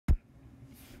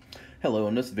Hello,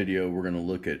 in this video we're going to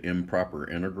look at improper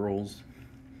integrals.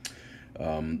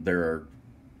 There are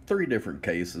three different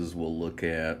cases we'll look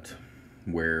at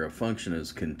where a function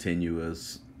is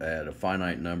continuous at a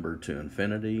finite number to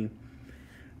infinity.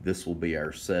 This will be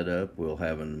our setup. We'll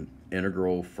have an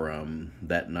integral from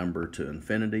that number to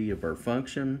infinity of our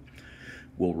function.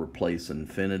 We'll replace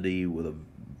infinity with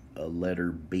a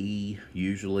letter B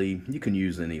usually. You can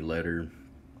use any letter,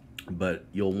 but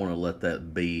you'll want to let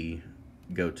that B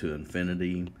go to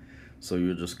infinity, so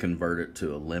you'll just convert it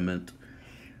to a limit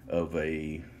of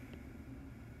a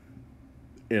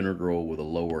integral with a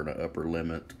lower and an upper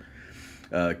limit.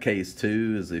 Case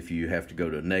 2 is if you have to go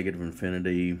to negative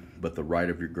infinity, but the right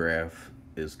of your graph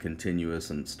is continuous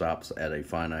and stops at a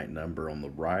finite number on the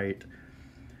right.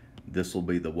 This will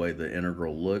be the way the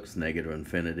integral looks, negative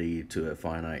infinity to a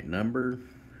finite number.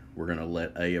 We're going to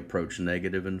let a approach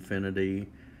negative infinity,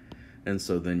 and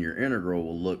so then your integral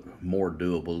will look more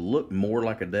doable, look more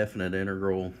like a definite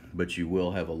integral, but you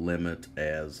will have a limit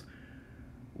as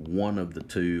one of the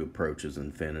two approaches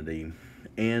infinity.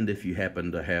 And if you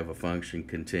happen to have a function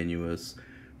continuous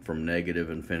from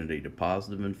negative infinity to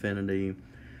positive infinity,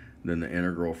 then the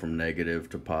integral from negative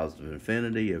to positive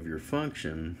infinity of your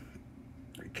function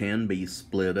can be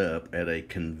split up at a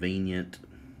convenient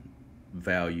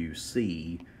value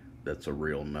c that's a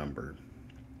real number.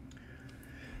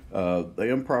 The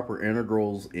improper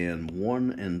integrals in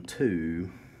 1 and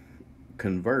 2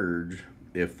 converge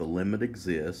if the limit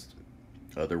exists,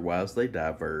 otherwise they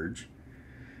diverge.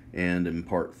 And in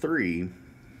part 3,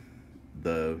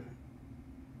 the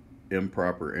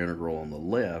improper integral on the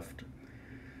left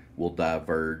will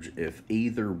diverge if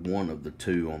either one of the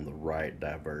two on the right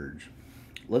diverge.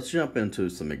 Let's jump into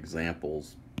some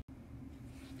examples.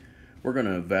 We're going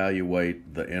to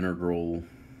evaluate the integral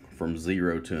from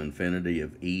 0 to infinity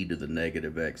of e to the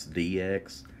negative x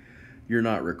dx. You're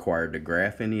not required to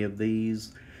graph any of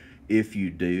these. If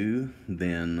you do,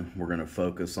 then we're going to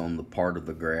focus on the part of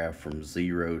the graph from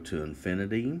 0 to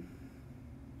infinity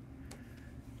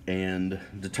and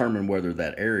determine whether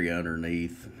that area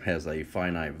underneath has a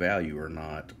finite value or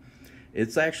not.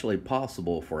 It's actually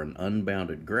possible for an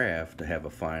unbounded graph to have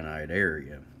a finite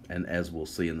area, and as we'll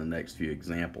see in the next few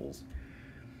examples.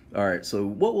 Alright, so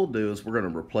what we'll do is we're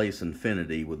going to replace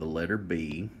infinity with the letter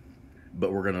b,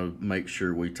 but we're going to make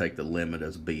sure we take the limit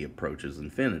as b approaches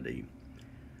infinity.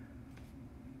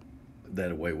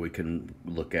 That way we can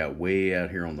look out way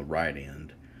out here on the right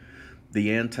end. The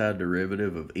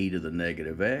antiderivative of e to the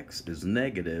negative x is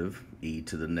negative e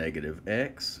to the negative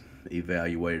x,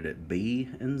 evaluated at b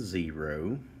and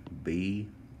 0,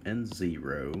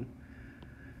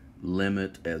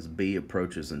 limit as b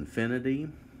approaches infinity.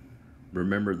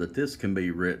 Remember that this can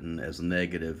be written as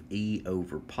negative e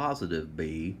over positive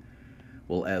b.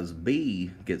 Well, as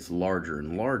b gets larger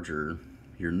and larger,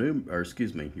 your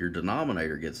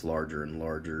denominator gets larger and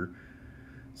larger.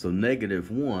 So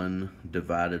negative 1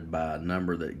 divided by a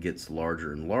number that gets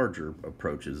larger and larger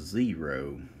approaches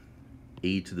 0.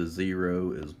 E to the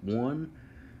 0 is 1.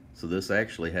 So this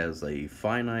actually has a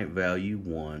finite value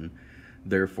 1.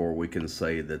 Therefore, we can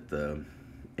say that the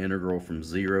integral from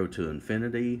 0 to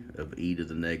infinity of e to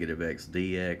the negative x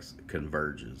dx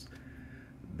converges.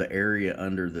 The area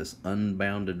under this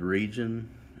unbounded region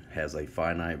has a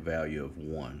finite value of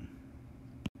 1.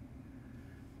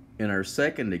 In our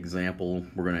second example,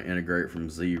 we're going to integrate from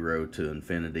 0 to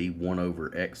infinity, 1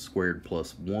 over x squared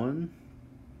plus 1.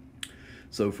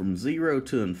 So from 0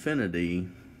 to infinity,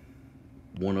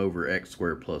 1 over x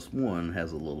squared plus 1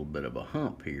 has a little bit of a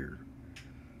hump here.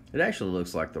 It actually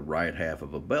looks like the right half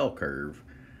of a bell curve.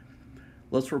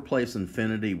 Let's replace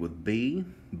infinity with b,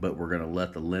 but we're going to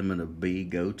let the limit of b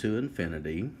go to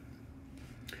infinity.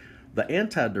 The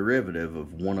antiderivative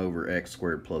of 1 over x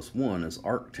squared plus 1 is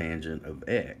arctangent of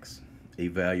x,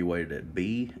 evaluated at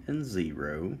b and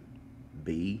 0,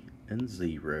 the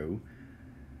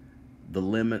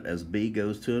limit as b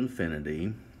goes to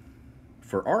infinity.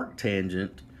 For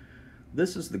arctangent,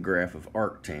 this is the graph of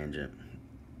arctangent.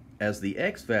 As the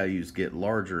x values get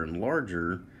larger and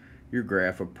larger, your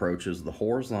graph approaches the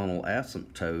horizontal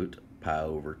asymptote pi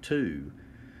over 2.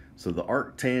 So the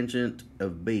arctangent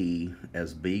of b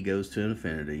as b goes to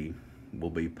infinity will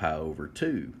be pi over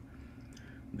 2.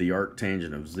 The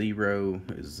arctangent of 0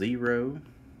 is 0.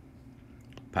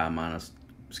 Pi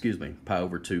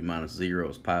over 2 minus 0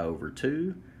 is pi over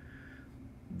 2.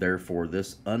 Therefore,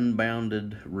 this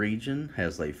unbounded region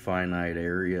has a finite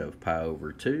area of pi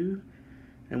over 2.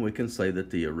 And we can say that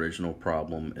the original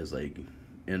problem is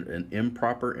an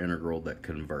improper integral that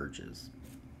converges.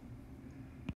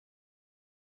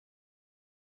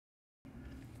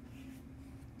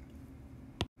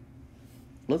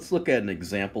 Let's look at an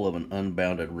example of an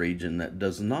unbounded region that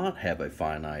does not have a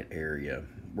finite area.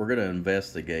 We're going to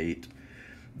investigate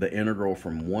the integral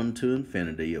from 1 to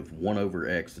infinity of 1 over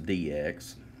x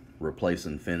dx. Replace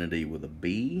infinity with a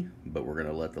b, but we're going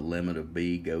to let the limit of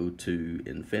b go to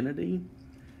infinity.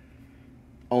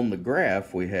 On the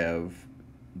graph, we have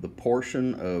the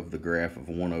portion of the graph of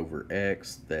 1 over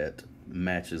x that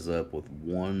matches up with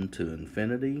 1 to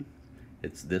infinity.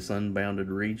 It's this unbounded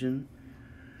region.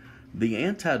 The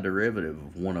antiderivative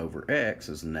of 1 over x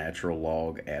is natural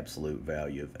log absolute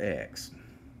value of x.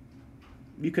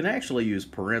 You can actually use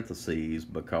parentheses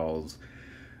because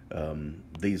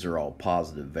these are all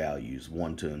positive values,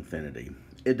 1 to infinity.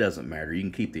 It doesn't matter. You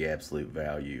can keep the absolute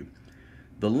value.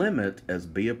 The limit as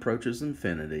b approaches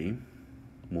infinity,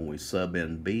 when we sub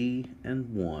in b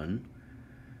and 1,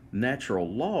 natural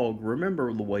log,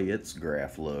 remember the way its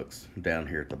graph looks down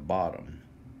here at the bottom.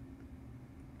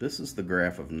 This is the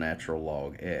graph of natural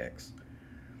log x.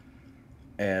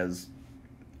 As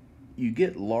you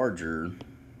get larger,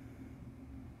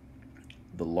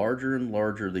 the larger and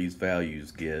larger these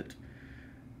values get,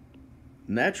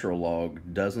 natural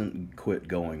log doesn't quit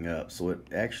going up, so it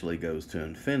actually goes to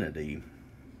infinity.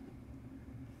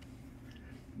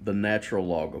 The natural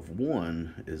log of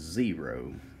 1 is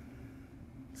 0.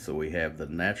 So we have the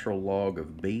natural log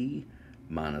of b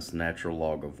minus natural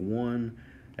log of 1.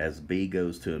 As b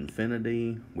goes to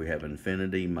infinity, we have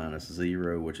infinity minus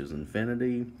 0, which is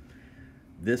infinity.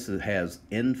 This has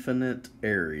infinite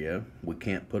area. We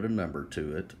can't put a number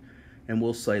to it. And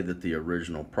we'll say that the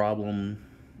original problem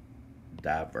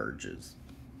diverges.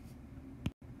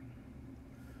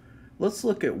 Let's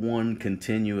look at one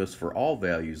continuous for all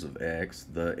values of x,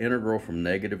 the integral from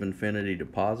negative infinity to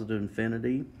positive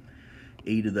infinity.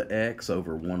 E to the x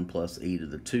over 1 plus e to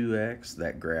the 2x.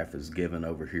 That graph is given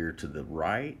over here to the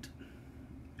right.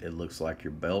 It looks like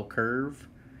your bell curve.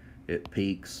 It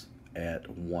peaks at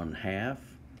 1/2.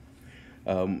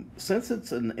 Since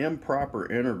it's an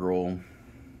improper integral,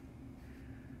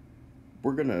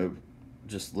 we're going to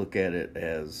just look at it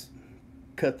as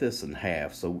cut this in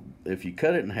half. So if you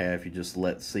cut it in half, you just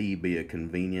let c be a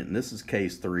convenient, and this is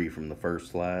case 3 from the first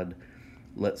slide.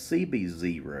 Let c be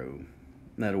 0.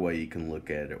 That way you can look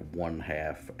at it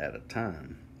 1/2 at a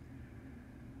time.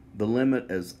 The limit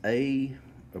as a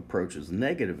approaches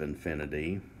negative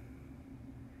infinity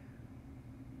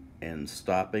and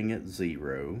stopping at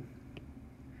 0,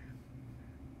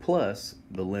 plus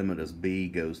the limit as b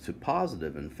goes to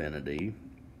positive infinity,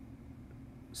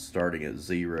 starting at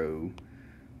 0,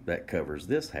 that covers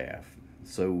this half.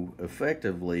 So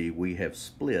effectively we have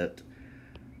split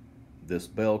this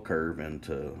bell curve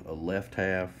into a left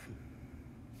half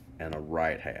and a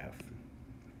right half.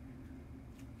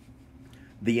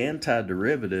 The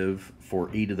antiderivative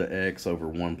for e to the x over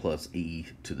 1 plus e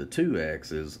to the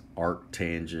 2x is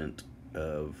arctangent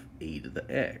of e to the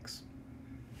x.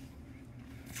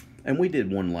 And we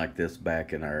did one like this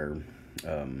back in our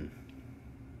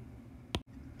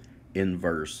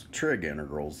inverse trig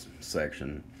integrals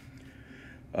section.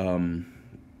 Now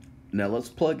let's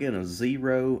plug in a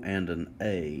 0 and an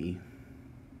a.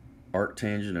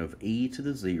 Arctangent of e to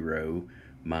the 0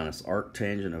 minus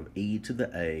arctangent of e to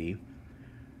the a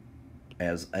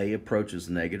as a approaches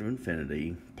negative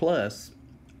infinity, plus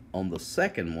on the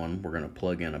second one we're going to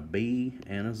plug in a b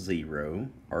and a 0,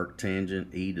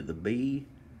 arctangent e to the b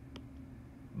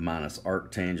minus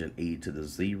arctangent e to the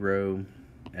 0,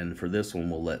 and for this one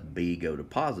we'll let b go to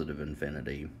positive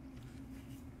infinity.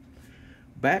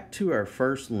 Back to our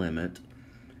first limit,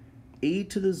 e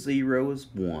to the 0 is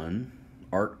 1,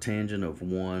 arctangent of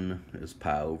 1 is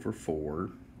pi over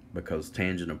 4, because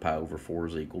tangent of pi over 4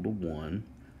 is equal to 1.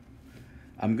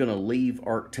 I'm going to leave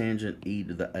arctangent e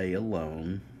to the a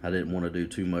alone. I didn't want to do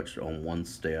too much on one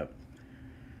step.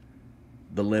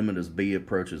 The limit as b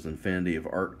approaches infinity of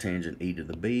arctangent e to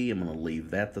the b. I'm going to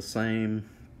leave that the same.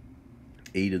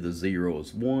 E to the 0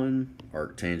 is 1.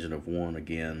 Arctangent of 1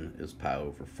 again is pi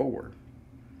over 4.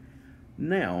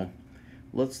 Now,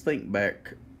 let's think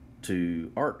back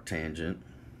to arctangent.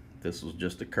 This was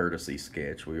just a courtesy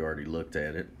sketch. We already looked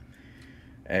at it.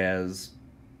 As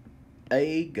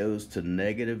a goes to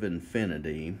negative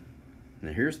infinity,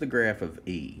 now here's the graph of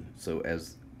e. So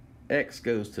as x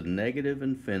goes to negative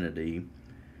infinity,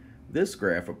 this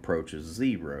graph approaches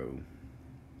 0.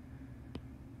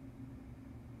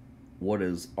 What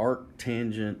is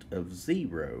arctangent of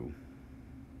 0?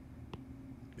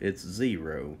 It's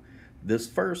 0. This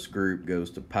first group goes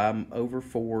to pi over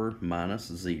 4 minus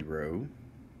 0.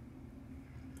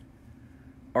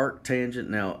 Arctangent,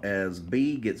 now as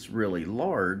b gets really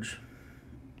large,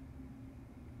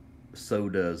 so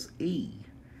does e.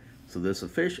 So this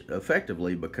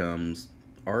effectively becomes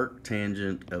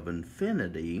arctangent of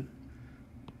infinity.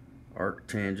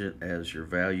 Arctangent, as your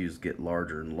values get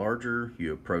larger and larger,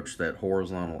 you approach that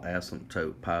horizontal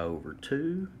asymptote pi over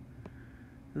 2.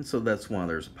 And so that's why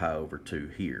there's a pi over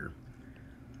 2 here.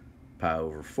 Pi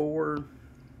over 4,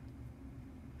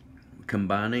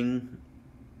 combining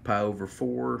pi over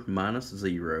 4 minus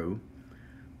 0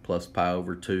 plus pi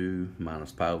over 2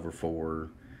 minus pi over 4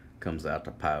 comes out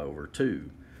to pi over 2.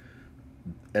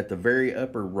 At the very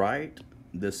upper right,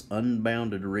 this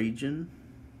unbounded region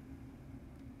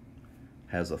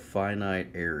has a finite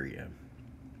area.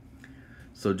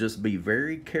 So just be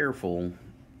very careful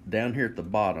down here at the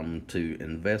bottom to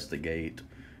investigate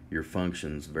your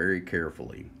functions very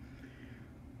carefully.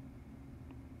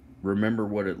 Remember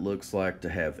what it looks like to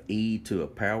have e to a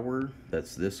power.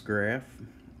 That's this graph.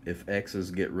 If x's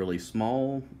get really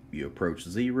small, you approach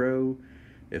 0.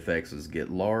 If x's get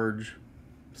large,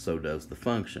 so does the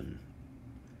function.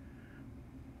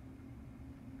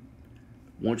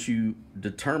 Once you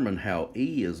determine how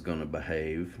e is going to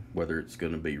behave, whether it's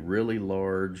going to be really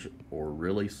large or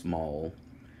really small,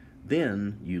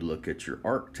 then you look at your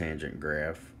arctangent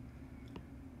graph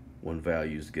when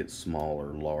values get small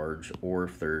or large, or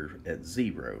if they're at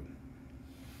 0.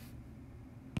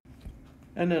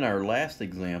 And then our last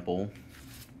example,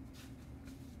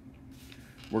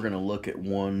 we're going to look at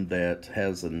one that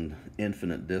has an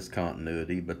infinite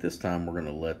discontinuity, but this time we're going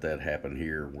to let that happen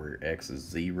here where x is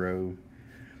 0.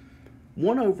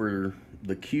 1 over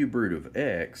the cube root of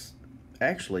x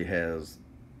actually has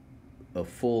a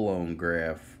full-on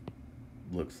graph,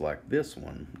 looks like this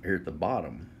one here at the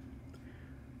bottom.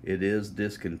 It is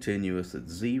discontinuous at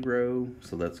 0,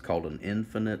 so that's called an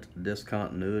infinite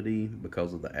discontinuity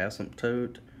because of the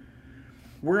asymptote.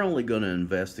 We're only going to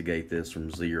investigate this from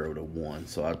 0 to 1.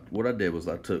 So what I did was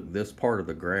I took this part of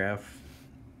the graph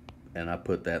and I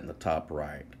put that in the top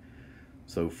right.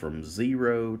 So from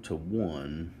 0 to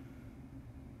 1,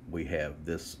 we have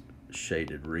this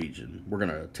shaded region. We're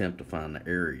going to attempt to find the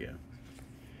area.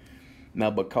 Now,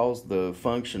 because the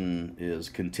function is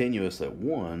continuous at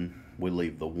 1, we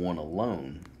leave the 1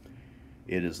 alone.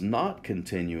 It is not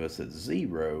continuous at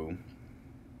 0,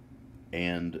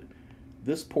 and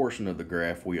this portion of the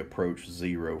graph we approach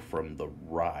 0 from the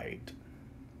right.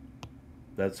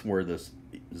 That's where this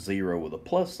 0 with a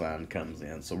plus sign comes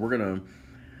in. So we're going to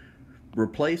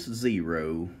replace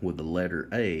 0 with the letter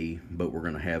A, but we're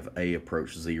going to have A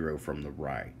approach 0 from the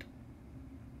right.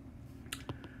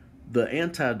 The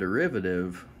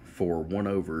antiderivative for 1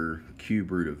 over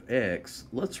cube root of x,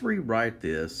 let's rewrite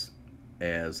this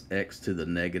as x to the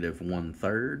negative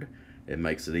 1/3. It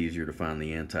makes it easier to find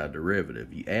the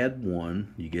antiderivative. You add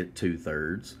 1, you get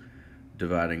 2/3.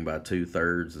 Dividing by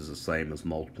 2/3 is the same as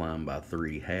multiplying by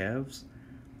 3/2.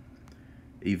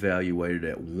 Evaluated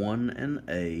at 1 and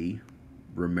A,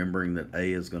 remembering that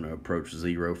A is going to approach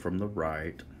 0 from the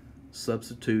right.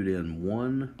 Substitute in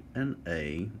 1 and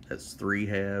A, that's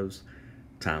 3/2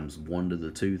 times 1 to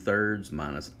the 2/3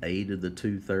 minus A to the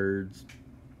 2/3.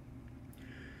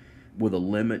 With a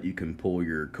limit, you can pull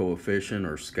your coefficient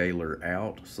or scalar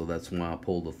out, so that's why I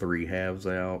pull the 3/2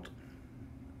 out.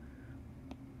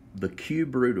 The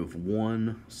cube root of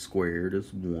 1 squared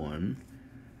is 1.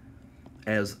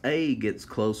 As A gets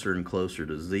closer and closer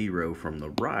to 0 from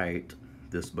the right,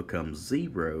 this becomes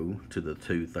 0 to the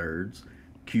 2/3.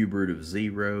 Cube root of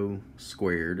 0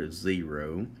 squared is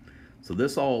 0. So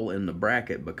this all in the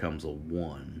bracket becomes a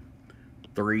 1.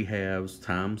 3/2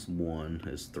 times 1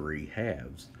 is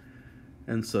 3/2.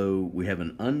 And so we have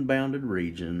an unbounded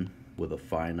region with a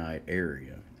finite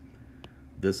area.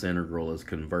 This integral is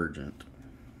convergent.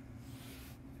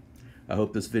 I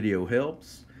hope this video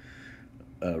helps.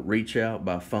 Reach out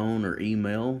by phone or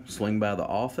email. Swing by the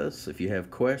office if you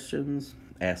have questions.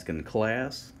 Ask in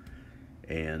class.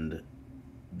 And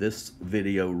this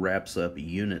video wraps up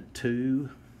Unit 2.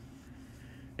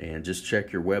 And just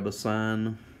check your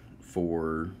WebAssign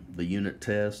for the unit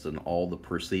test and all the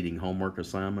preceding homework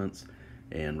assignments.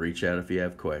 And reach out if you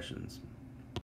have questions.